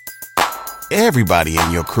Everybody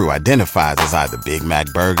in your crew identifies as either Big Mac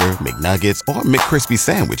Burger, McNuggets, or McCrispy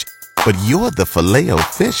Sandwich. But you're the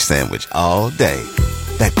Filet-O-Fish Sandwich all day.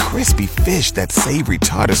 That crispy fish, that savory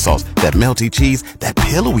tartar sauce, that melty cheese, that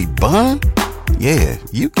pillowy bun. Yeah,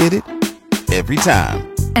 you get it. Every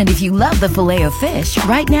time. And if you love the Filet-O-Fish,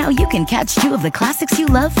 right now you can catch 2 of the classics you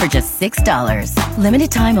love for just $6.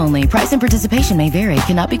 Limited time only. Price and participation may vary.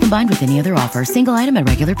 Cannot be combined with any other offer. Single item at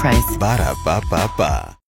regular price.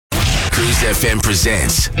 Ba-da-ba-ba-ba. Cruise FM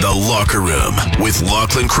presents The Locker Room with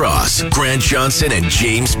Lochlin Cross, Grant Johnson, and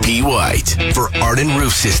James P. White. For Arden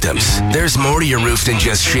Roof Systems, there's more to your roof than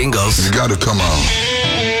just shingles. You gotta come on.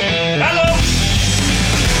 Hello!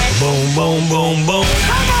 Boom, boom, boom, boom.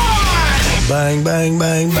 Come on! Bang, bang,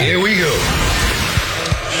 bang, bang. Here we go.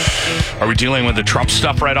 Are we dealing with the Trump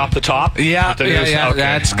stuff right off the top? Yeah. Okay.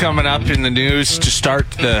 That's coming up in the news to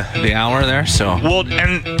start the hour there. So, Well,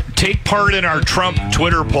 and take part in our Trump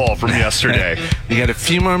Twitter poll from yesterday. you got a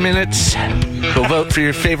few more minutes. Go vote for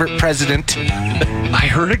your favorite president. I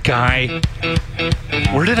heard a guy.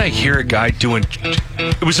 Where did I hear a guy doing?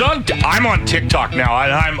 It was on. I'm on TikTok now.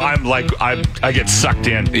 I get sucked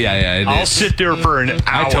in. Yeah. I'll sit there for an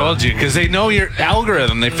hour. I told you, because they know your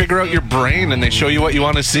algorithm. They figure out your brain and they show you what you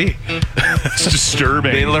want to see. It's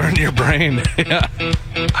disturbing. They learn your brain. Yeah.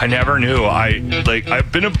 I never knew.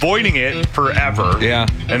 I've been avoiding it forever. Yeah.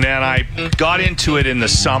 And then I got into it in the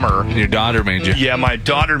summer. Your daughter made you. Yeah, my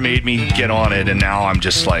daughter made me get on it, and now I'm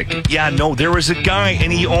just like, yeah, no, there was a guy,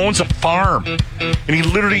 and he owns a farm. And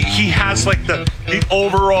he has like the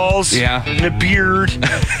overalls and a beard,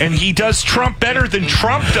 and he does Trump better than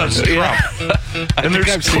Trump does Trump. Yeah. I think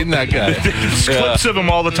I've seen that guy. There's clips of him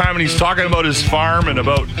all the time, and he's talking about his farm and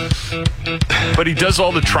but he does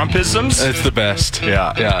all the Trumpisms. It's the best.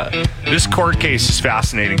 Yeah. This court case is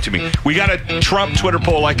fascinating to me. We got a Trump Twitter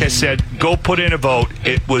poll, like I said. Go put in a vote.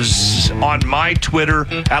 It was on my Twitter,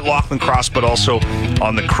 at Lochlin Cross, but also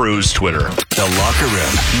on the Cruise Twitter. The Locker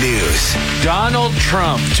Room News. Donald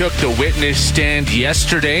Trump took the witness stand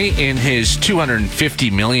yesterday in his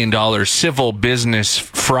 $250 million civil business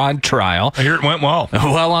fraud trial. I hear it went well.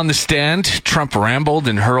 While on the stand, Trump rambled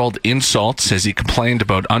and hurled insults as he complained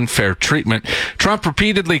about unfair treatment. Trump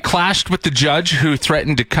repeatedly clashed with the judge, who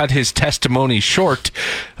threatened to cut his testimony short.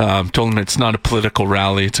 Told him it's not a political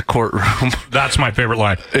rally, it's a courtroom. That's my favorite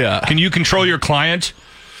line. Yeah. Can you control your client?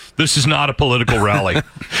 This is not a political rally.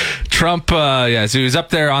 Trump, so he was up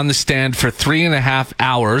there on the stand for 3.5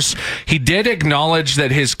 hours. He did acknowledge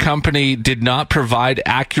that his company did not provide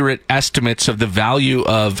accurate estimates of the value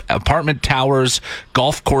of apartment towers,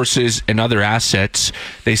 golf courses, and other assets.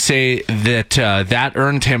 They say that that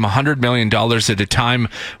earned him $100 million at a time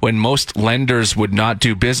when most lenders would not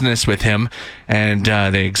do business with him, and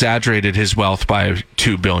they exaggerated his wealth by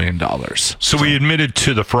 $2 billion. So he admitted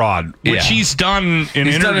to the fraud, which he's done in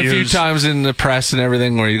interviews. Done a few times in the press and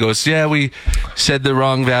everything, where he goes, yeah, we said the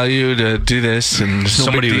wrong value to do this, and it's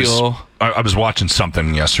no big deal. I was watching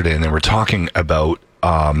something yesterday, and they were talking about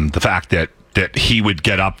the fact that he would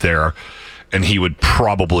get up there and he would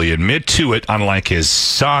probably admit to it, unlike his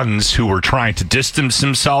sons, who were trying to distance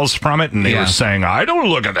themselves from it, and they were saying, I don't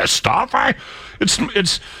look at this stuff. It's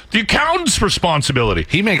the accountant's responsibility.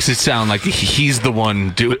 He makes it sound like he's the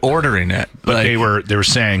one ordering it. But they were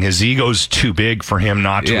saying his ego's too big for him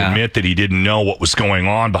not to admit that he didn't know what was going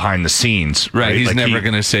on behind the scenes. Right. He's never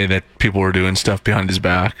going to say that people were doing stuff behind his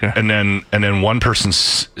back. And then one person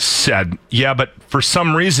said, yeah, but for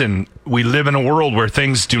some reason we live in a world where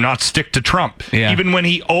things do not stick to Trump. Yeah. Even when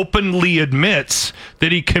he openly admits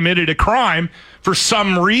that he committed a crime, for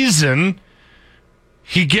some reason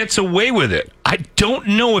he gets away with it. I don't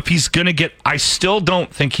know if he's going to get... I still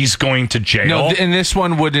don't think he's going to jail. No, and this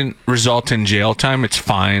one wouldn't result in jail time. It's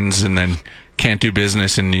fines, and then can't do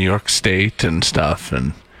business in New York State and stuff.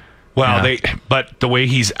 And but the way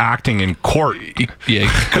he's acting in court... he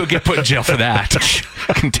could get put in jail for that.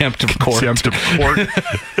 Contempt of court.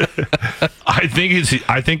 I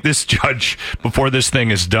think this judge, before this thing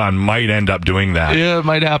is done, might end up doing that. Yeah, it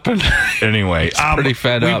might happen. Anyway, pretty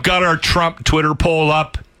fed up. We've got our Trump Twitter poll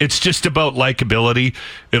up. It's just about likability.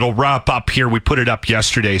 It'll wrap up here. We put it up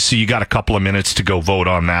yesterday, so you got a couple of minutes to go vote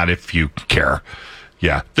on that if you care.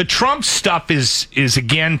 Yeah. The Trump stuff is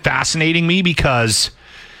again fascinating me because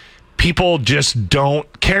people just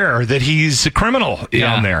don't care that he's a criminal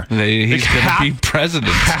down there. He's going to be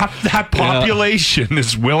president. Half that population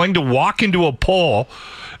is willing to walk into a poll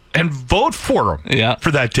and vote for him for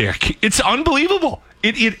that day. It's unbelievable.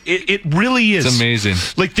 It really is. It's amazing.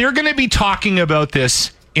 Like, they're going to be talking about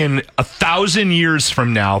this in 1,000 years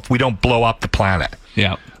from now if we don't blow up the planet.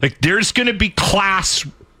 Yeah. Like, there's going to be class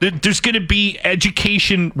There's going to be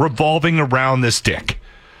education revolving around this dick,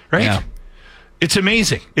 right? Yeah. It's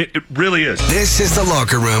amazing. It really is. This is The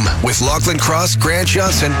Locker Room with Lochlin Cross, Grant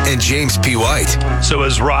Johnson, and James P. White. So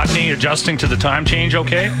is Rodney adjusting to the time change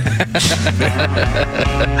okay?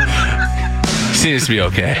 Seems to be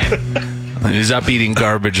okay. He was up eating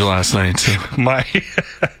garbage last night. So.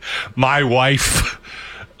 My wife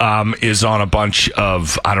is on a bunch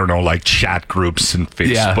of, I don't know, like chat groups and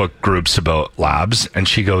Facebook groups about labs. And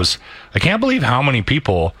she goes, I can't believe how many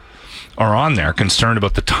people are on there concerned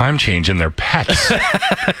about the time change in their pets.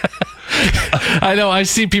 I know. I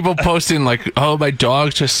see people posting like, "Oh, my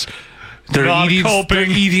dog just their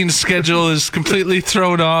eating schedule is completely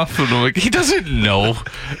thrown off." And I'm like, he doesn't know.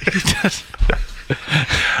 He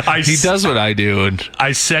does what I do. And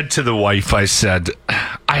I said to the wife, I said,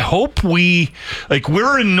 I hope we're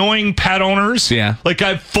annoying pet owners. Yeah. Like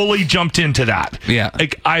I've fully jumped into that. Yeah.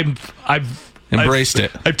 Like I've embraced it.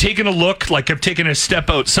 I've taken a look, like I've taken a step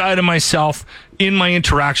outside of myself in my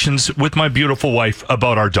interactions with my beautiful wife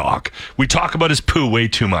about our dog. We talk about his poo way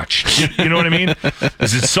too much. You know what I mean?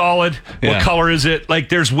 Is it solid? Yeah. What color is it? Like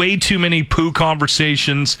there's way too many poo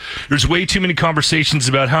conversations. There's way too many conversations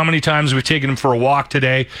about how many times we've taken him for a walk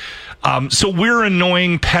today. So we're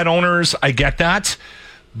annoying pet owners. I get that.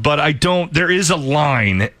 But there is a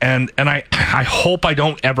line, and I hope I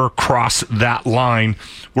don't ever cross that line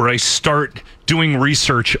where I start doing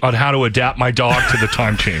research on how to adapt my dog to the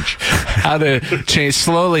time change. How to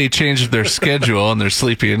slowly change their schedule and their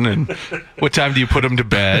sleeping, and what time do you put them to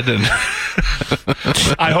bed? And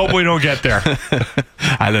I hope we don't get there.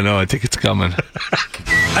 I don't know. I think it's coming.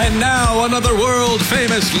 And now another world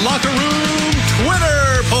famous Locker Room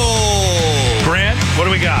Twitter poll. Grant, what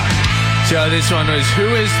do we got? So this one was,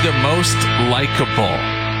 who is the most likable?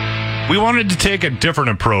 We wanted to take a different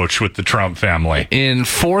approach with the Trump family. In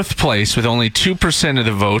fourth place, with only 2% of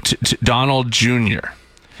the vote, Donald Jr.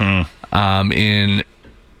 In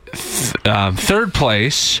third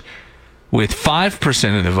place, with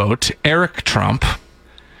 5% of the vote, Eric Trump.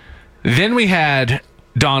 Then we had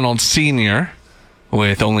Donald Sr.,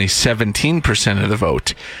 with only 17% of the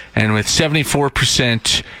vote. And with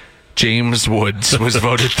 74%, James Woods was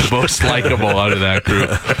voted the most likable out of that group.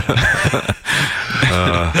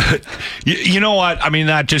 You know what? I mean,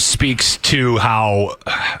 that just speaks to how,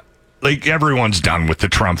 like, everyone's done with the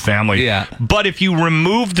Trump family. Yeah. But if you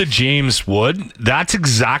remove the James Wood, that's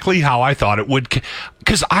exactly how I thought it would.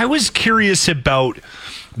 Because I was curious about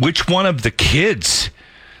which one of the kids,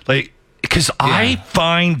 like, because I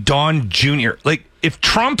find Don Jr., like, if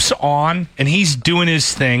Trump's on and he's doing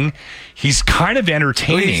his thing, he's kind of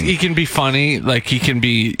entertaining. He can be funny. Like, he can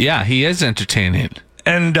be, he is entertaining.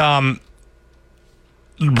 And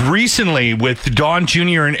recently, with Don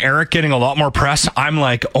Jr. and Eric getting a lot more press, I'm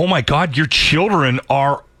like, oh my God, your children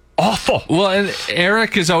are awful. Well, and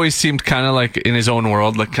Eric has always seemed kind of like in his own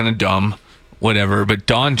world, like kind of dumb, whatever. But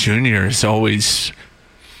Don Jr. is always...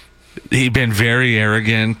 He's been very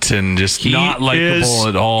arrogant and just not likable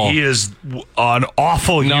at all. He is an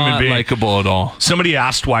awful human being. Not likable at all. Somebody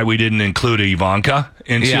asked why we didn't include Ivanka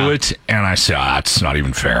into it, and I said, that's not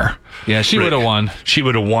even fair. Yeah, she would have won. She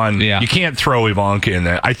would have won. Yeah. You can't throw Ivanka in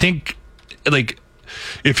there. I think, like,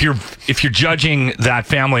 if you're judging that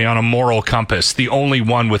family on a moral compass, the only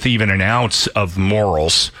one with even an ounce of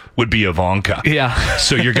morals would be Ivanka. Yeah.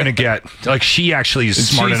 So you're going to get, like, she actually is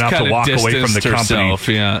smart enough to walk away from the company. Herself,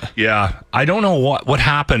 yeah. I don't know what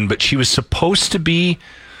happened, but she was supposed to be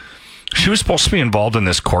involved in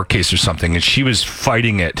this court case or something, and she was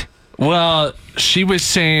fighting it. Well, she was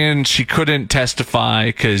saying she couldn't testify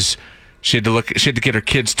because she had to get her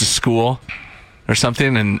kids to school or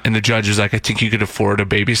something, and the judge was like, I think you could afford a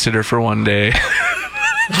babysitter for one day.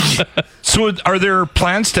 So are there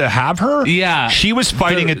plans to have her? Yeah. She was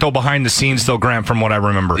fighting it, though, behind the scenes, though, Grant, from what I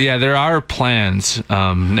remember. Yeah, there are plans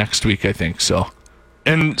next week, I think, so.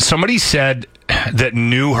 And somebody said that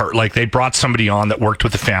knew her, like they brought somebody on that worked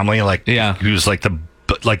with the family, like he was like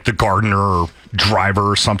the gardener or driver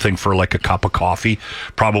or something for like a cup of coffee,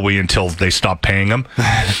 probably until they stopped paying him.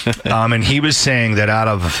 And he was saying that out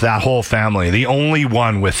of that whole family, the only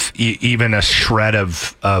one with even a shred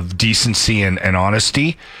of decency and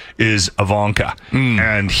honesty is Ivanka.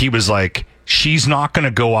 And he was like, she's not going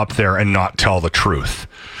to go up there and not tell the truth.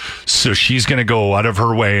 So she's going to go out of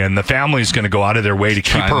her way, and the family's going to go out of their way to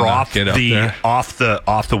keep her off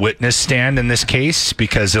the witness stand in this case,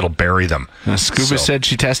 because it'll bury them. Scuba said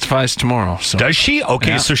she testifies tomorrow. So. Does she?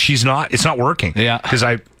 Okay, so she's not. It's not working. Yeah, because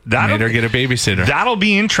made her get a babysitter. That'll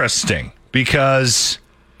be interesting, because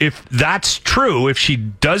if that's true, if she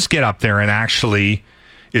does get up there and actually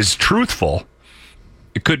is truthful,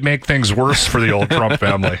 it could make things worse for the old Trump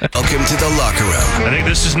family. Welcome to the Locker Room. I think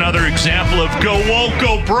this is another example of go woke,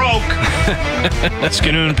 go broke. It's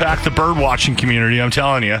going to impact the bird watching community, I'm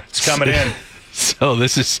telling you. It's coming in. So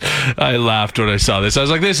I laughed when I saw this. I was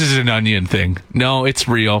like, this is an Onion thing. No, it's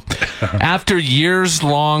real. After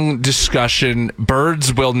years-long discussion,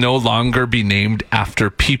 birds will no longer be named after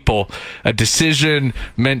people. A decision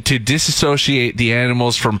meant to disassociate the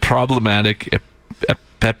animals from problematic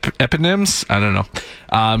eponyms? I don't know.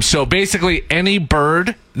 So basically, any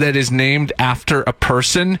bird that is named after a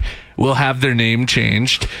person will have their name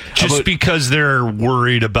changed. Just because they're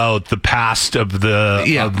worried about the past of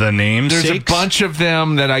the names. There's a bunch of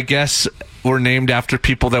them that I guess were named after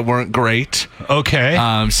people that weren't great.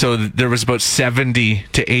 Okay. So there was about 70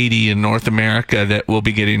 to 80 in North America that will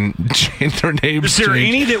be getting their names Is there changed.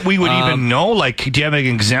 any that we would even know? Like, do you have an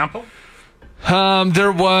example?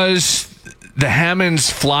 There was the Hammond's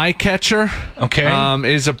flycatcher. Okay.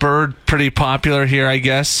 Is a bird pretty popular here, I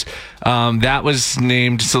guess. That was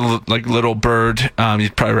named, so like little bird.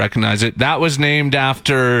 You'd probably recognize it. That was named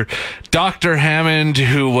after Dr. Hammond,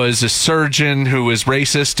 who was a surgeon who was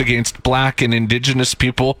racist against black and indigenous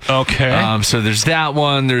people. Okay. So there's that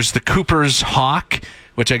one. There's the Cooper's hawk,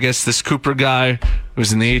 which I guess this Cooper guy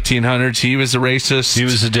was in the 1800s. He was a racist. He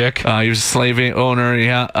was a dick. He was a slave owner,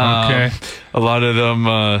 yeah. Okay. A lot of them...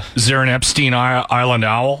 Is there an Epstein Island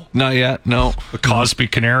owl? Not yet, no. A Cosby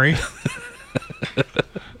canary?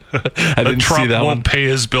 I didn't Trump see that won't one. pay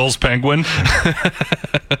his bills penguin?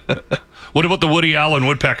 What about the Woody Allen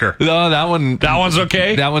woodpecker? No, that one... That one's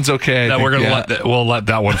okay? That one's okay. We're going to we'll let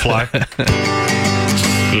that one fly.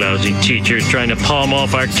 Lousy teachers trying to palm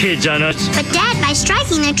off our kids on us. But Dad, by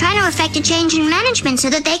striking, they're trying to effect a change in management so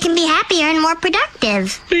that they can be happier and more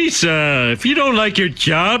productive. Lisa, if you don't like your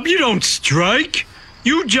job, you don't strike.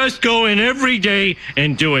 You just go in every day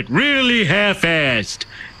and do it really half-assed.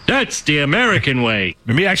 That's the American way.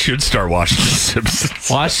 Maybe I should start watching The Simpsons.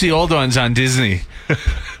 Watch the old ones on Disney.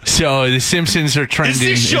 So The Simpsons are trending. Is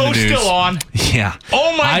this show in the news. still on? Yeah.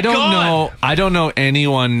 Oh my God. I don't know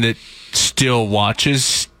anyone that still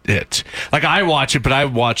watches it. Like, I watch it, but I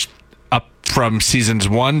watched up from seasons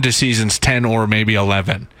 1 to seasons 10 or maybe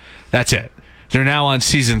 11. That's it. They're now on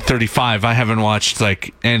season 35. I haven't watched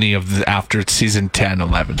like any of the after season 10,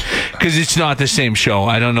 11, because it's not the same show.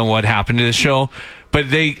 I don't know what happened to the show, but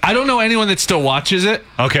I don't know anyone that still watches it.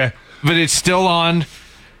 Okay. But it's still on.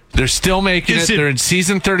 They're still making it. They're in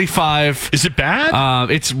season 35. Is it bad?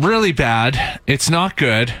 It's really bad. It's not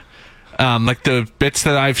good. Like the bits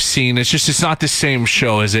that I've seen, it's not the same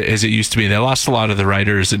show as it used to be. They lost a lot of the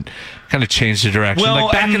writers and kind of changed the direction. Well,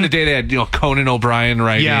 like back in the day, they had Conan O'Brien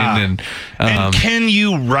writing, and can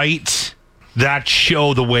you write that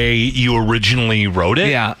show the way you originally wrote it?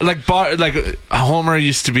 Yeah, like Homer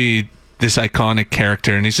used to be this iconic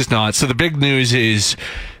character, and he's just not. So the big news is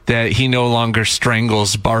that he no longer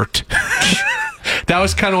strangles Bart. That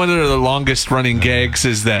was kind of one of the longest running gags,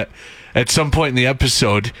 is that at some point in the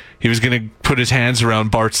episode, he was going to put his hands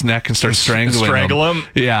around Bart's neck and start Strangle him?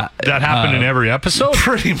 Yeah. That happened in every episode?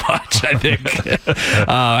 Pretty much, I think.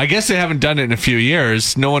 I guess they haven't done it in a few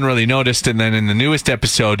years. No one really noticed. And then in the newest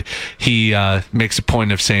episode, he makes a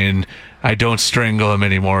point of saying, I don't strangle him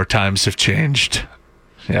anymore. Times have changed.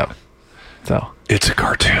 Yeah. So it's a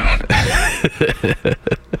cartoon.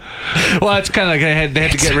 Well, it's kind of like they had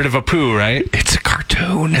to get rid of Apu, right? It's a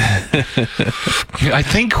cartoon. I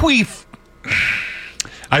think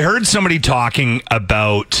I heard somebody talking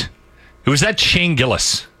about, it was that Shane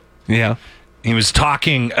Gillis. Yeah. He was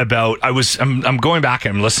talking about, I'm going back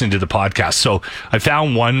and I'm listening to the podcast. So I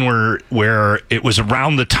found one where it was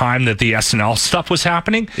around the time that the SNL stuff was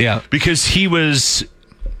happening. Yeah. Because he was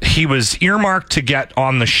earmarked to get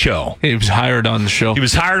on the show. He was hired on the show.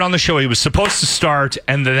 He was supposed to start,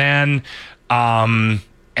 and then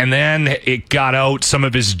it got out some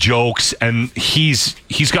of his jokes, and he's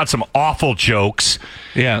got some awful jokes.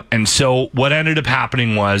 Yeah. And so what ended up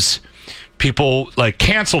happening was people like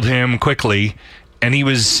canceled him quickly, and he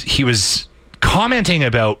was commenting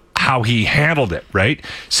about how he handled it, right?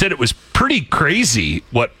 Said it was pretty crazy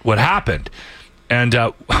what happened. And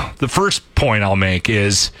the first point I'll make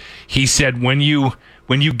is, he said, when you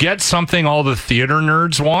get something all the theater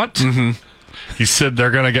nerds want, he said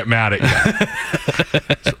they're going to get mad at you,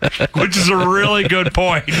 which is a really good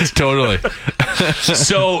point. Totally.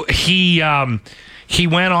 So he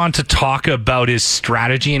went on to talk about his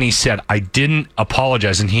strategy, and he said, I didn't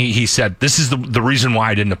apologize. And he said, this is the reason why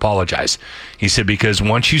I didn't apologize. He said, because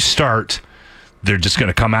once you start, they're just going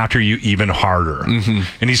to come after you even harder.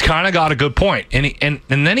 And he's kind of got a good point. And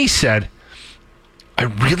then he said, I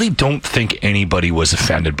really don't think anybody was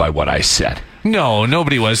offended by what I said. No,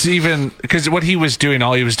 nobody was. Even because what he was doing,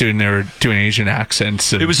 all he was doing, they were doing Asian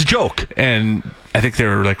accents. And, it was a joke. And I think they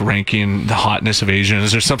were like ranking the hotness of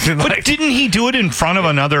Asians or something like that. But didn't he do it in front of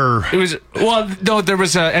another? It was, well, no, there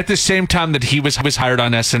was at the same time that he was hired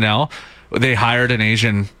on SNL, they hired an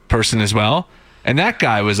Asian person as well. And that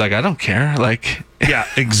guy was like, I don't care. Like, yeah,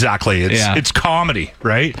 exactly. It's comedy,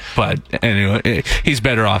 right? But anyway, he's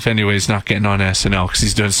better off anyways not getting on SNL because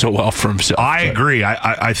he's doing so well for himself. I agree.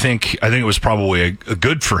 I think it was probably a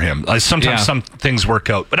good for him. Sometimes some things work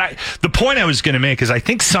out. But the point I was going to make is I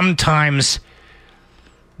think sometimes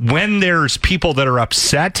when there's people that are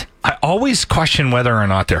upset, I always question whether or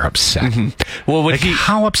not they're upset. Mm-hmm. Well,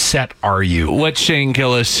 how upset are you? What Shane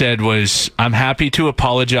Gillis said was, I'm happy to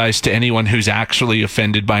apologize to anyone who's actually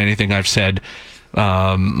offended by anything I've said.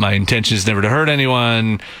 My intention is never to hurt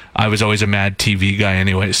anyone. I was always a mad TV guy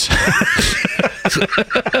anyways.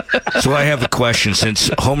 So I have a question. Since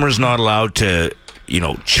Homer's not allowed to,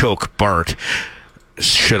 choke Bart,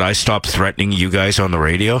 should I stop threatening you guys on the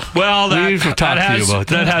radio? Well,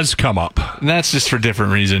 that has come up. And that's just for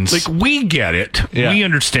different reasons. Like, we get it. Yeah. We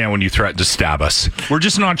understand when you threaten to stab us. We're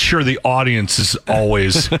just not sure the audience is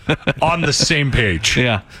always on the same page.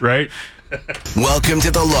 Yeah. Right? Welcome to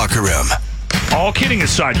the Locker Room. All kidding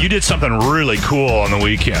aside, you did something really cool on the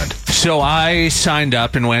weekend. So I signed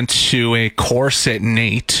up and went to a course at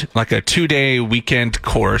NATE, like a 2-day weekend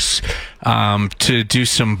course, to do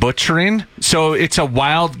some butchering. So it's a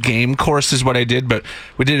wild game course is what I did, but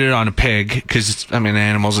we did it on a pig because, an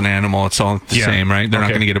animal's an animal. It's all the same, right? They're not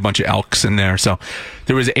going to get a bunch of elks in there. So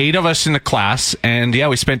there was 8 of us in the class, and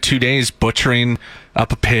we spent 2 days butchering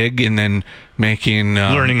up a pig and then making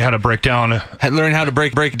learning how to break down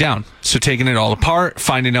break down. So taking it all apart,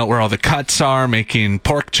 finding out where all the cuts are, making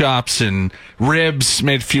pork chops and ribs,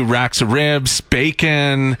 made a few racks of ribs,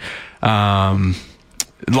 bacon, lots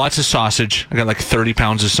of sausage. I got like 30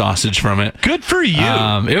 pounds of sausage from it. Good for you.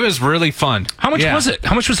 It was really fun. How much was it?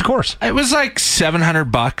 How much was the course? It was like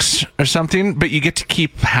 $700 or something, but you get to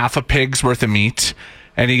keep half a pig's worth of meat.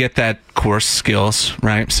 And you get that course skills,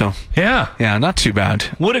 right? So yeah, not too bad.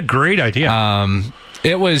 What a great idea!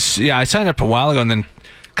 It was. I signed up a while ago, and then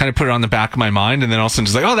kind of put it on the back of my mind, and then all of a sudden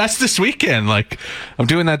just like, oh, that's this weekend. Like, I'm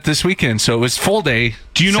doing that this weekend, so it was full day.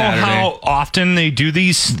 Do you know Saturday. how often they do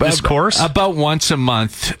this course? About once a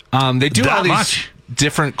month. They do all these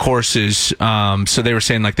different courses. So they were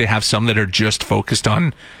saying like they have some that are just focused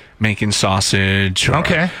on making sausage or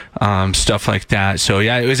stuff like that. So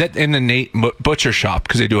it was in the NATE butcher shop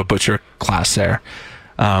because they do a butcher class there,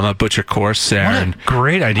 a butcher course there. What a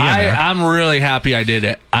great idea. I'm really happy I did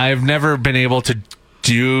it. I've never been able to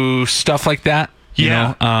do stuff like that. You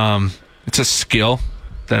know? It's a skill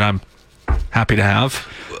that I'm happy to have.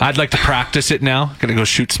 I'd like to practice it now. Gonna go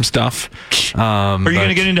shoot some stuff. Are you going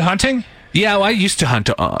to get into hunting? Yeah, well, I used to hunt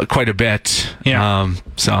quite a bit. Yeah.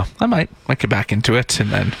 So I might get back into it, and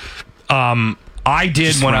then I did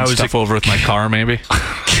just when run I was stuff over with my car, maybe.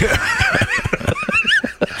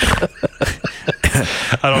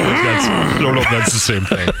 I don't know if that's the same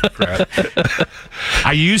thing, Brad.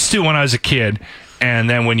 I used to when I was a kid, and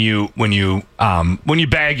then when you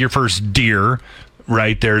bag your first deer,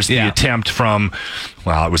 right, there's the attempt from,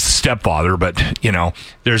 well, it was the stepfather, but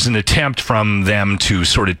there's an attempt from them to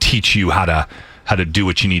sort of teach you how to do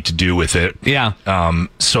what you need to do with it. Yeah.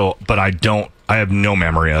 But I have no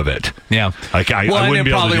memory of it. Yeah. Like I wouldn't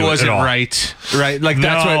be able to do it at all. Probably wasn't right. Like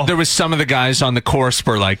that's what there was. Some of the guys on the course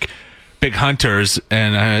were like big hunters,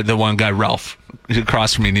 and the one guy, Ralph,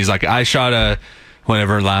 across from me, and he's like, I shot a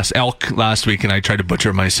elk last week, and I tried to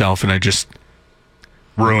butcher it myself, and I just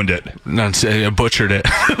ruined it. Butchered it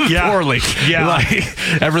poorly. Yeah,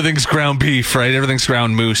 like, everything's ground beef, right? Everything's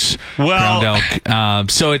ground moose, ground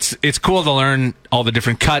elk. So it's cool to learn all the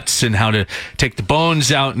different cuts and how to take the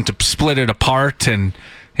bones out and to split it apart, and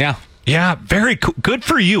yeah, very cool. Good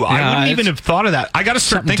for you. I wouldn't even have thought of that. I got to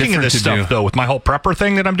start thinking of this stuff though with my whole prepper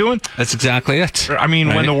thing that I'm doing. That's exactly it. I mean,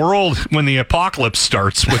 when the apocalypse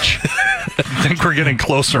starts, which I think we're getting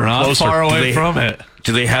closer and closer. Far away from it.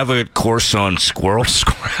 Do they have a course on squirrels?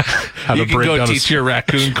 You can go teach your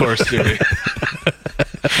raccoon course, Jimmy.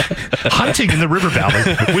 Hunting in the river valley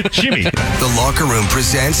with Jimmy. The Locker Room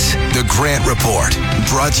presents The Grant Report.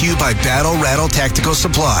 Brought to you by Battle Rattle Tactical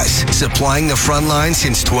Supplies. Supplying the front line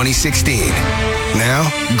since 2016. Now,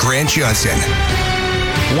 Grant Johnson.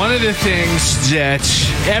 One of the things that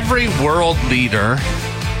every world leader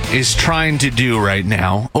is trying to do right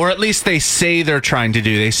now, or at least they say they're trying to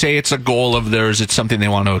do, they say it's a goal of theirs, it's something they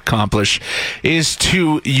want to accomplish, is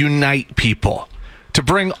to unite people, to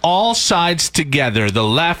bring all sides together, the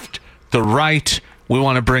left, the right. We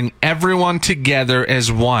want to bring everyone together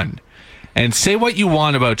as one. And say what you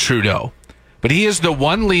want about Trudeau, but he is the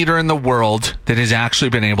one leader in the world that has actually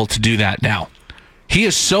been able to do that now. He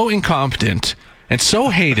is so incompetent and so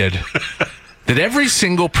hated that every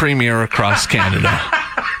single premier across Canada,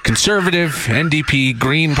 Conservative, NDP,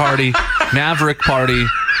 Green Party, Maverick Party,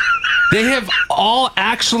 they have all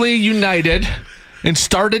actually united and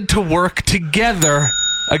started to work together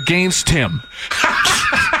against him.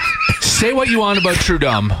 Say what you want about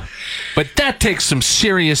Trudeau, but that takes some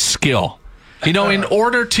serious skill. You know, in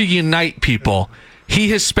order to unite people,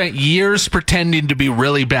 he has spent years pretending to be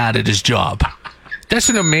really bad at his job. That's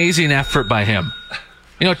an amazing effort by him.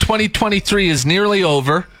 You know, 2023 is nearly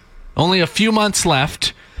over. Only a few months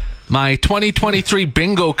left. My 2023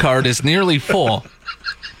 bingo card is nearly full.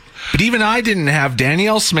 But even I didn't have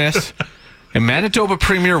Danielle Smith and Manitoba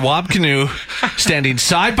Premier Wab Kinew standing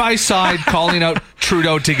side by side calling out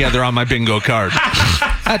Trudeau together on my bingo card.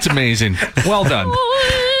 That's amazing. Well done.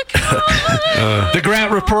 The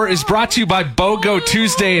Grant Report is brought to you by BOGO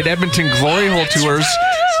Tuesday at Edmonton Glory Hole Tours.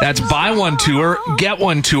 That's buy one tour, get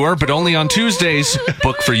one tour, but only on Tuesdays.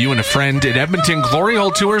 Book for you and a friend at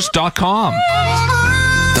EdmontonGloryHoleTours.com.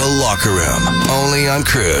 The Locker Room, only on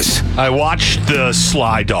Cruise. I watched the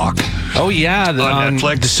Sly doc. Oh, yeah, on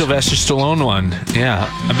Netflix. The Sylvester Stallone one. Yeah,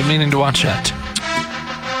 I've been meaning to watch that.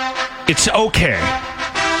 It's okay.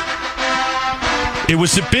 It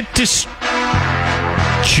was a bit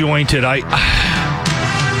disjointed.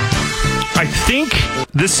 I think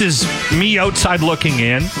this is me outside looking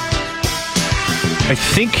in. I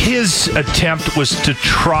think his attempt was to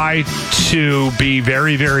try to be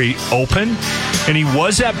very, very open, and he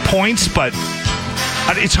was at points, but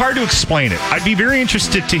it's hard to explain it. I'd be very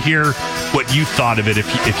interested to hear what you thought of it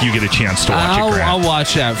if you get a chance to watch it, Grant. I'll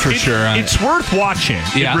watch that for sure. It's worth watching.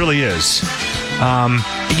 Yeah. It really is.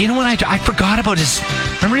 You know what? I forgot about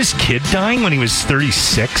remember his kid dying when he was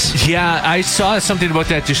 36? Yeah, I saw something about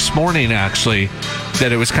that this morning, actually,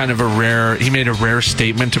 that it was kind of he made a rare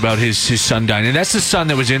statement about his son dying. And that's the son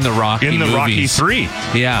that was in the Rocky movies. Rocky 3.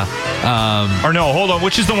 Yeah. Or no, hold on.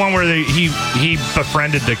 Which is the one where he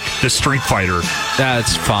befriended the Street Fighter?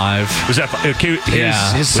 That's 5. Was that okay?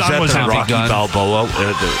 His son was in Rocky Balboa?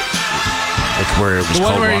 Like where it was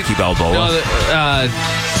called Rocky Balboa? No,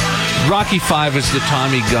 Rocky 5 was the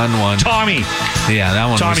Tommy Gunn one. Tommy. Yeah, that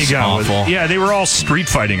one Tommy was Gunn awful. Yeah, they were all street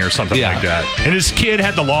fighting or something like that. And his kid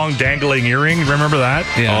had the long dangling earring. Remember that?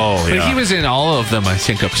 Yeah. Oh, yeah. But he was in all of them, I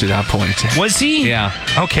think, up to that point. Was he? Yeah.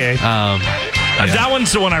 Okay. That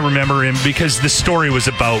one's the one I remember him because the story was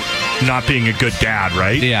about not being a good dad,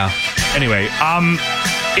 right? Yeah. Anyway,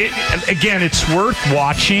 it's worth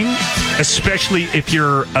watching, especially if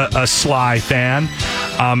you're a Sly fan.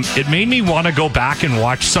 It made me want to go back and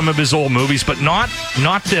watch some of his old movies, but not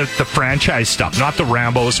the franchise stuff, not the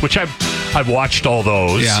Rambos, which I've watched all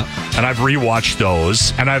those, and I've rewatched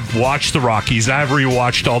those, and I've watched the Rockies, and I've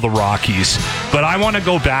rewatched all the Rockies. But I want to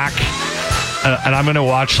go back, and I'm going to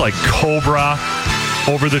watch like Cobra.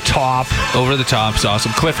 Over the Top. Over the Top's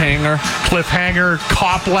awesome. Cliffhanger,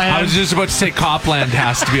 Copland. I was just about to say Copland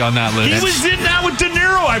has to be on that list. He was in that with De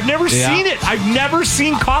Niro. I've never seen it. I've never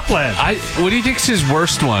seen Copland. What do you think's his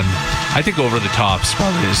worst one? I think Over the Top's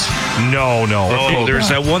probably is. No. Oh, there's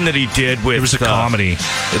that one that he did with... It was a comedy.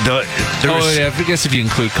 I guess if you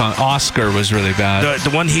include... Oscar was really bad. The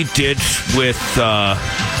one he did with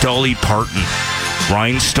Dolly Parton.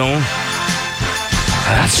 Rhinestone.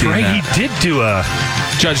 That's right. He did do a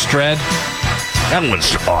Judge Dredd. That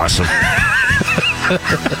one's awesome.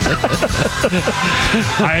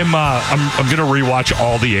 I'm gonna rewatch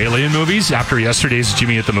all the Alien movies after yesterday's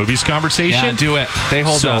Jimmy at the Movies conversation. Yeah, do it. They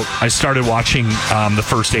hold up. I started watching the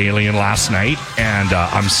first Alien last night, and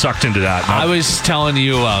I'm sucked into that. I was telling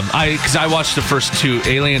you, because I watched the first 2,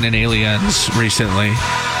 Alien and Aliens, recently.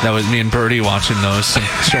 That was me and Birdie watching those,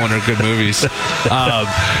 showing her good movies.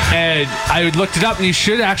 And I looked it up, and you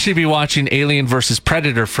should actually be watching Alien versus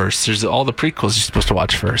Predator first. There's all the prequels you're supposed to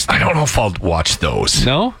watch first. I don't know if I'll watch those.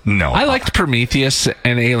 No? No. I liked Prometheus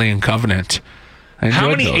and Alien Covenant. How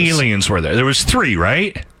many aliens were there? There was 3,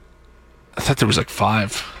 right? I thought there was like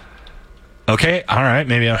 5. Okay, all right,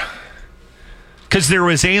 maybe. Because there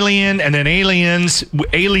was Alien, and then Aliens.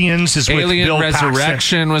 Aliens is with Bill Paxton. Alien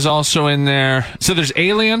Resurrection was also in there. So there's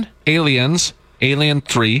Alien, Aliens, Alien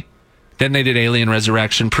 3. Then they did Alien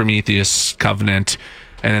Resurrection, Prometheus, Covenant,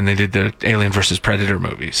 and then they did the Alien versus Predator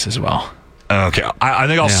movies as well. Okay, I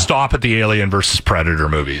think I'll stop at the Alien versus Predator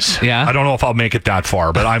movies. Yeah, I don't know if I'll make it that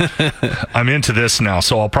far, but I'm into this now,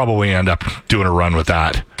 so I'll probably end up doing a run with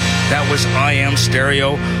that. That was I Am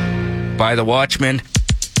Stereo by The Watchmen.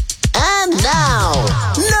 And now,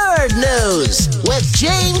 Nerd Nerd News with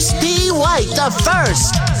James P. White, the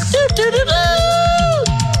first.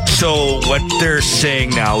 So what they're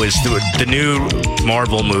saying now is the new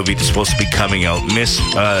Marvel movie that's supposed to be coming out,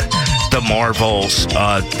 the Marvels.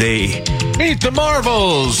 Meet the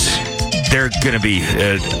Marvels. They're going to be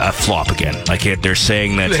a flop again. Like they're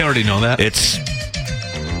saying that they already know that.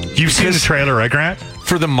 You've seen the trailer, right, Grant?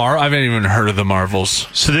 For the I haven't even heard of the Marvels.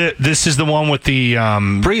 So this is the one with the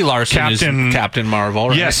Brie Larson is Captain Marvel,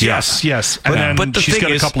 right? Yes. And then she's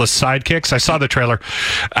got a couple of sidekicks. I saw the trailer.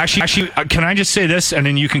 Actually, can I just say this, and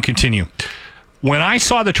then you can continue? When I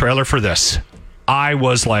saw the trailer for this, I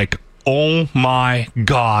was like, "Oh my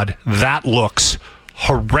God, that looks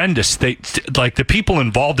horrendous!" Like the people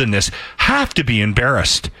involved in this have to be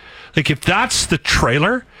embarrassed. Like if that's the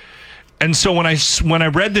trailer. And so when I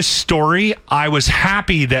read this story, I was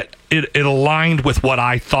happy that it aligned with what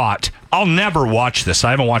I thought. I'll never watch this.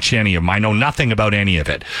 I haven't watched any of them. I know nothing about any of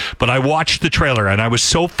it. But I watched the trailer, and I was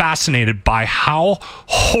so fascinated by how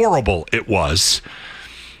horrible it was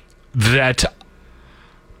that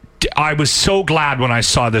I was so glad when I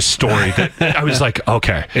saw this story that I was like,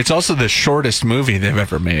 okay. It's also the shortest movie they've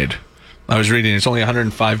ever made. I was reading it's only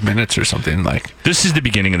 105 minutes or something. Like this is the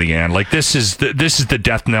beginning of the end. Like this is the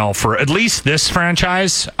death knell for at least this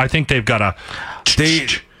franchise. I think they've got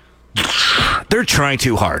they're trying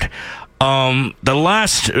too hard. The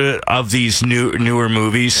last of these newer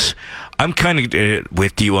movies, I'm kind of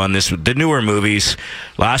with you on this. The newer movies,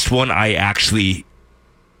 last one I actually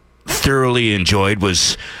thoroughly enjoyed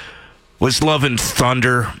was Love and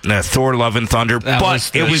Thunder, Thor: Love and Thunder, it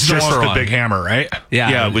was just the big hammer, right?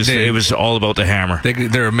 Yeah, it was all about the hammer.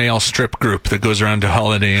 They're a male strip group that goes around to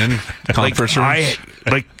Holiday Inn conference rooms.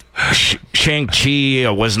 Shang-Chi,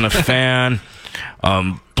 I wasn't a fan.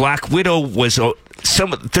 Black Widow was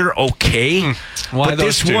they're okay, but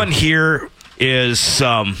this one here is.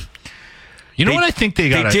 You know what I think they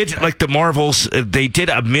did like the Marvels. They did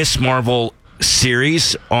a Miss Marvel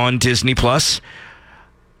series on Disney Plus.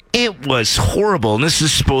 It was horrible, and this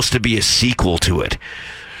is supposed to be a sequel to it.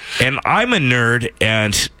 And I'm a nerd,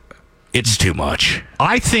 and it's too much.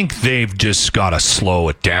 I think they've just got to slow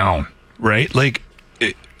it down, right? Like,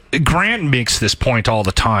 Grant makes this point all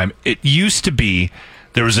the time. It used to be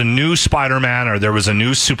there was a new Spider-Man or there was a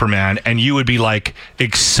new Superman, and you would be, like,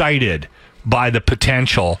 excited by the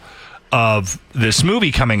potential of this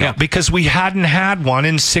movie coming out because we hadn't had one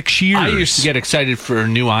in 6 years. I used to get excited for a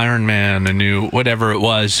new Iron Man, a new whatever it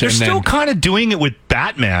was. They're still kind of doing it with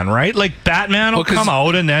Batman, right? Like Batman will come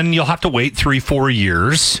out and then you'll have to wait 3-4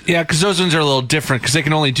 years. Yeah, because those ones are a little different because they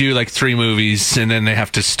can only do like 3 movies and then they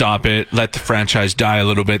have to stop it, let the franchise die a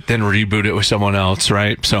little bit, then reboot it with someone else,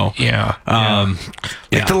 right? So like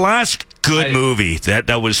the last good movie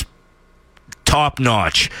that was top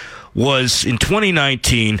notch was in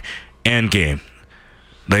 2019. Endgame.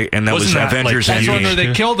 And that was Avengers Endgame. That's Endgame. one where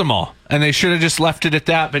they killed them all. And they should have just left it at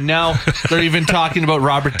that. But now they're even talking about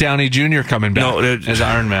Robert Downey Jr. coming back as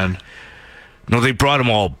Iron Man. No, they brought them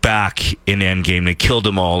all back in Endgame. They killed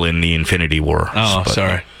them all in the Infinity War.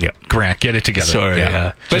 Sorry. Yeah. Grant, get it together. Sorry,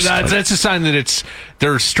 yeah. But that's a sign that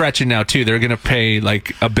they're stretching now, too. They're going to pay like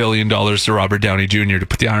 $1 billion to Robert Downey Jr. to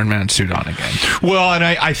put the Iron Man suit on again. Well, and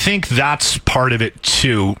I think that's part of it,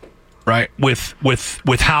 too. Right, with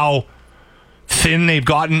how thin they've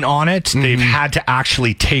gotten on it, they've had to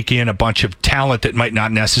actually take in a bunch of talent that might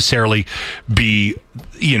not necessarily be,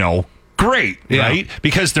 great, right?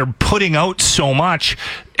 Because they're putting out so much.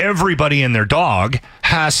 Everybody and their dog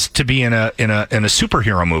has to be in a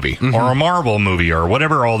superhero movie or a Marvel movie or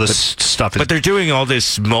whatever all this stuff is. But they're doing all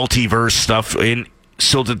this multiverse stuff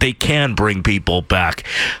so that they can bring people back.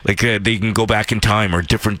 Like they can go back in time or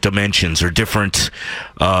different dimensions or different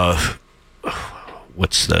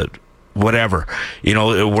whatever,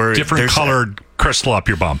 where different colored crystal up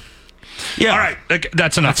your bum. Yeah. All right,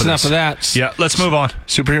 that's enough of that. Yeah, let's move on.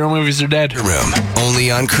 Superhero movies are dead. Room only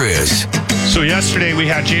on Cruise. So yesterday we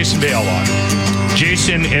had Jason Bale on.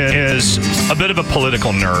 Jason is a bit of a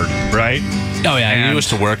political nerd, right? Oh, yeah. He used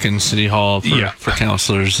to work in City Hall for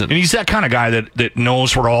counselors. And he's that kind of guy that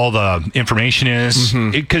knows where all the information is.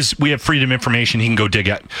 Because we have freedom information, he can go dig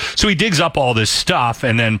it. So he digs up all this stuff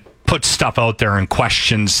and then puts stuff out there and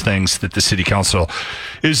questions things that the city council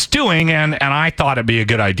is doing. And I thought it'd be a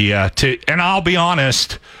good idea to, and I'll be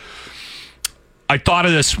honest, I thought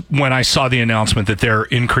of this when I saw the announcement that they're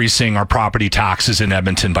increasing our property taxes in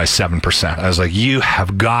Edmonton by 7%. I was like, you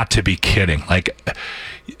have got to be kidding. Like,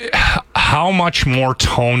 how much more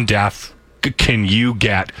tone deaf can you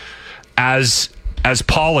get as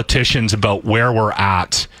politicians about where we're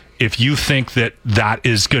at if you think that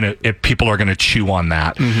is if people are gonna chew on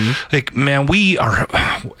that. Like, man,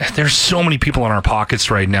 there's so many people in our pockets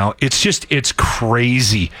right now. It's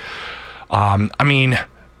crazy. I mean,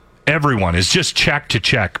 everyone is just check to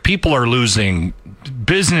check. People are losing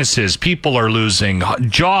businesses, people are losing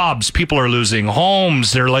jobs, people are losing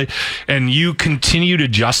homes. And you continue to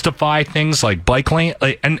justify things like bike lane.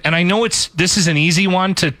 And I know this is an easy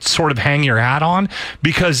one to sort of hang your hat on,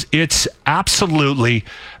 because it's absolutely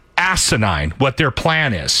asinine what their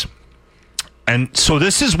plan is. And so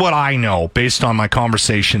this is what I know based on my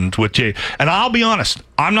conversations with Jay. And I'll be honest,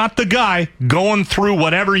 I'm not the guy going through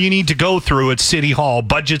whatever you need to go through at City Hall,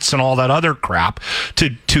 budgets and all that other crap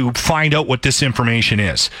to find out what this information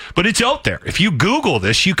is. But it's out there. If you Google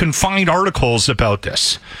this, you can find articles about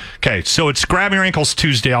this. Okay, so it's Grab Your Ankles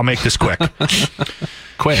Tuesday. I'll make this quick.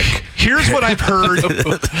 Quick. Here's what I've heard.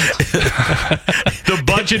 The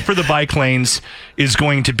budget for the bike lanes is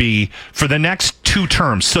going to be for the next 2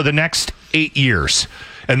 terms, so the next 8 years.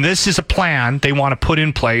 And this is a plan they want to put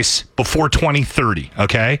in place before 2030,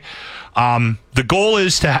 okay? The goal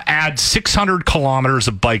is to add 600 kilometers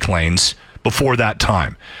of bike lanes before that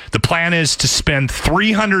time. The plan is to spend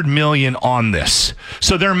 $300 million on this.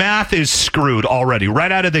 So their math is screwed already.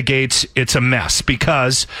 Right out of the gates, it's a mess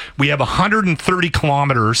because we have 130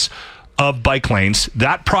 kilometers of bike lanes.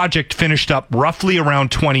 That project finished up roughly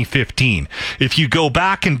around 2015. If you go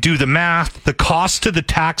back and do the math, the cost to the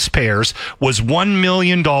taxpayers was $1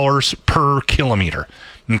 million per kilometer.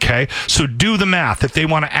 Okay, so do the math. If they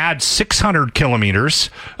want to add 600 kilometers,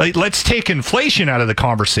 let's take inflation out of the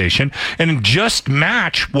conversation and just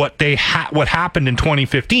match what what happened in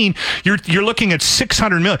 2015. You're looking at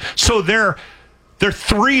 600 million. So they're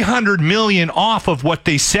 300 million off of what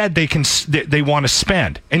they said they want to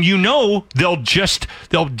spend, and they'll just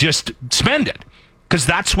spend it. Because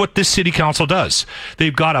that's what this city council does.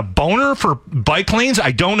 They've got a boner for bike lanes.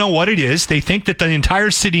 I don't know what it is. They think that the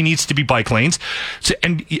entire city needs to be bike lanes. So,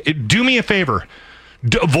 and do me a favor.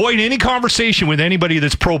 Avoid any conversation with anybody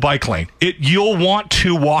that's pro-bike lane. You'll want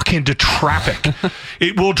to walk into traffic.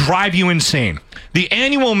 It will drive you insane. The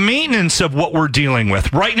annual maintenance of what we're dealing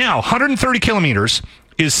with right now, 130 kilometers,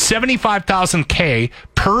 is $75,000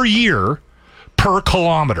 per year per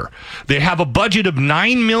kilometer. They have a budget of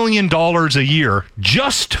 $9 million a year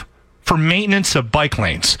just for maintenance of bike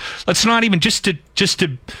lanes. Let's not even just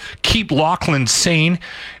to keep Lochlin sane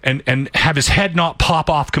and have his head not pop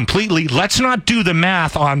off completely. Let's not do the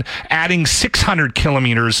math on adding 600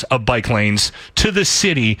 kilometers of bike lanes to the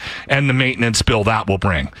city and the maintenance bill that will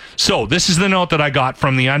bring. So this is the note that I got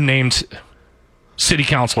from the unnamed city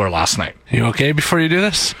councilor last night. You okay before you do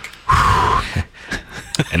this?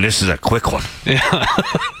 And this is a quick one. Yeah.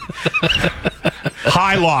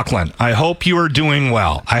 Hi, Lochlin. I hope you are doing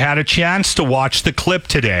well. I had a chance to watch the clip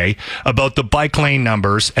today about the bike lane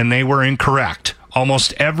numbers, and they were incorrect.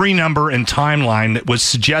 Almost every number and timeline that was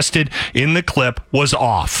suggested in the clip was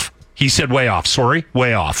off. He said way off. Sorry,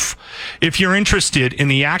 way off. If you're interested in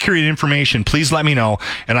the accurate information, please let me know,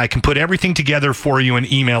 and I can put everything together for you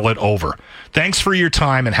and email it over. Thanks for your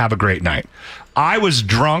time, and have a great night. I was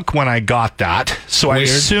drunk when I got that, so Weird. I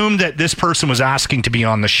assumed that this person was asking to be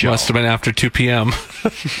on the show. Must have been after 2 p.m.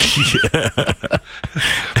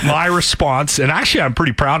 My response, and actually I'm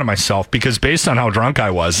pretty proud of myself because based on how drunk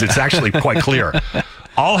I was, it's actually quite clear.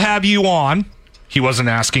 I'll have you on. He wasn't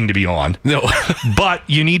asking to be on. No. But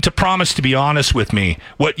you need to promise to be honest with me.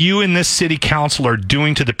 What you and this city council are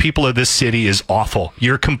doing to the people of this city is awful.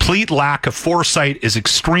 Your complete lack of foresight is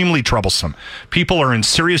extremely troublesome. People are in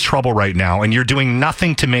serious trouble right now, and you're doing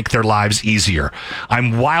nothing to make their lives easier.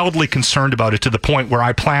 I'm wildly concerned about it to the point where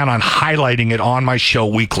I plan on highlighting it on my show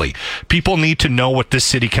weekly. People need to know what this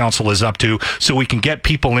city council is up to so we can get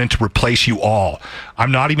people in to replace you all.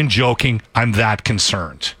 I'm not even joking. I'm that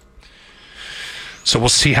concerned. So we'll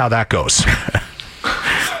see how that goes.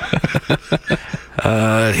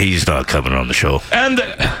 He's not coming on the show. And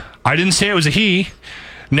I didn't say it was a he.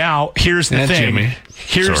 Now, here's the thing. Jimmy.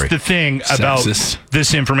 Here's the thing about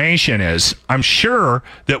this information is I'm sure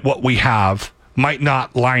that what we have might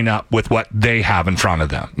not line up with what they have in front of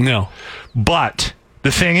them. No. But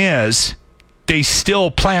the thing is, they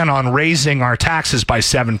still plan on raising our taxes by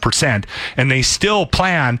 7%, and they still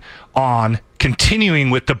plan on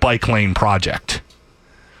continuing with the bike lane project.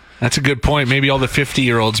 That's a good point. Maybe all the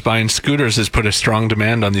 50-year-olds buying scooters has put a strong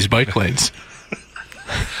demand on these bike lanes.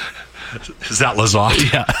 Is that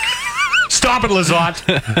Lizotte? Yeah. Stop it, Lizotte.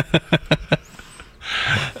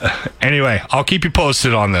 Anyway, I'll keep you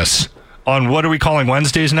posted on this. On what are we calling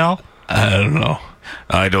Wednesdays now? I don't know.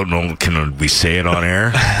 I don't know. Can we say it on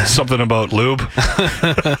air? Something about lube.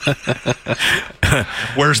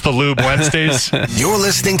 Where's the lube Wednesdays? You're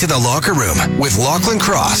listening to The Locker Room with Lochlin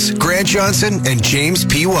Cross, Grant Johnson, and James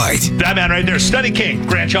P. White. That man right there, Study King,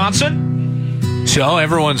 Grant Johnson. So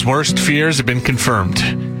everyone's worst fears have been confirmed.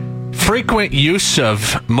 Frequent use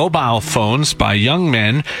of mobile phones by young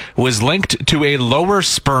men was linked to a lower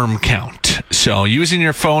sperm count. So using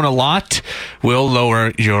your phone a lot will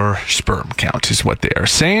lower your sperm count, is what they are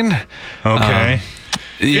saying. Okay.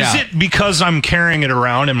 Yeah. Is it because I'm carrying it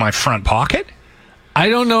around in my front pocket? I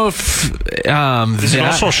don't know if... is it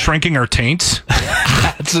also shrinking our taints?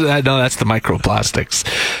 No, that's the microplastics.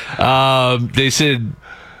 They said...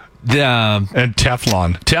 and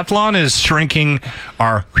Teflon. Teflon is shrinking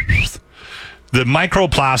our... The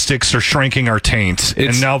microplastics are shrinking our taints.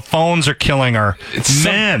 And now phones are killing our... It's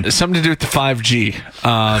something to do with the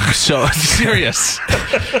 5G. So, serious.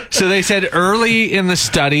 So they said early in the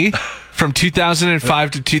study... From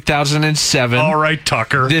 2005 to 2007. All right,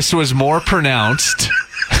 Tucker. This was more pronounced.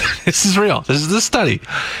 This is real. This is the study.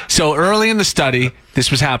 So early in the study,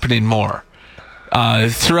 this was happening more.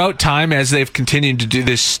 Throughout time, as they've continued to do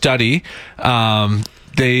this study,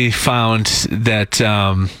 they found that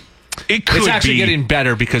it's actually getting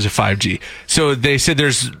better because of 5G. So they said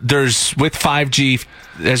there's with 5G,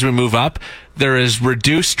 as we move up, there is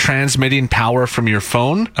reduced transmitting power from your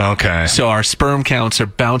phone. Okay. So our sperm counts are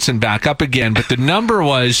bouncing back up again. But the number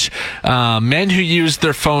was men who used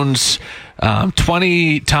their phones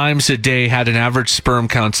 20 times a day had an average sperm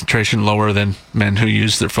concentration lower than men who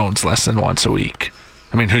use their phones less than once a week.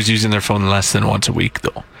 I mean, who's using their phone less than once a week,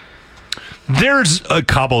 though? There's a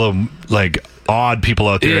couple of, odd people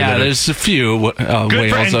out there. Yeah, there's a few whales out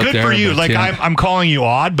there. Good for you. I'm calling you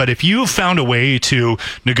odd, but if you found a way to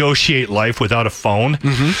negotiate life without a phone,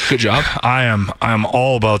 good job. I'm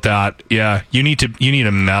all about that. Yeah, you need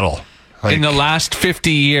a medal. In the last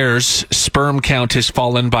 50 years, sperm count has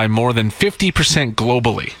fallen by more than 50%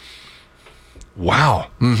 globally.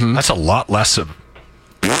 Wow, that's a lot less of.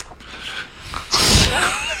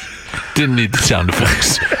 Didn't need the sound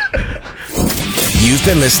effects. You've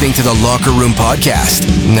been listening to the Locker Room Podcast.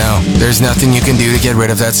 No, there's nothing you can do to get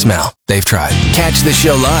rid of that smell. They've tried. Catch the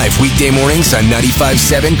show live weekday mornings on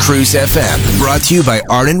 95.7 Cruise FM. Brought to you by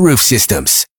Arden Roof Systems.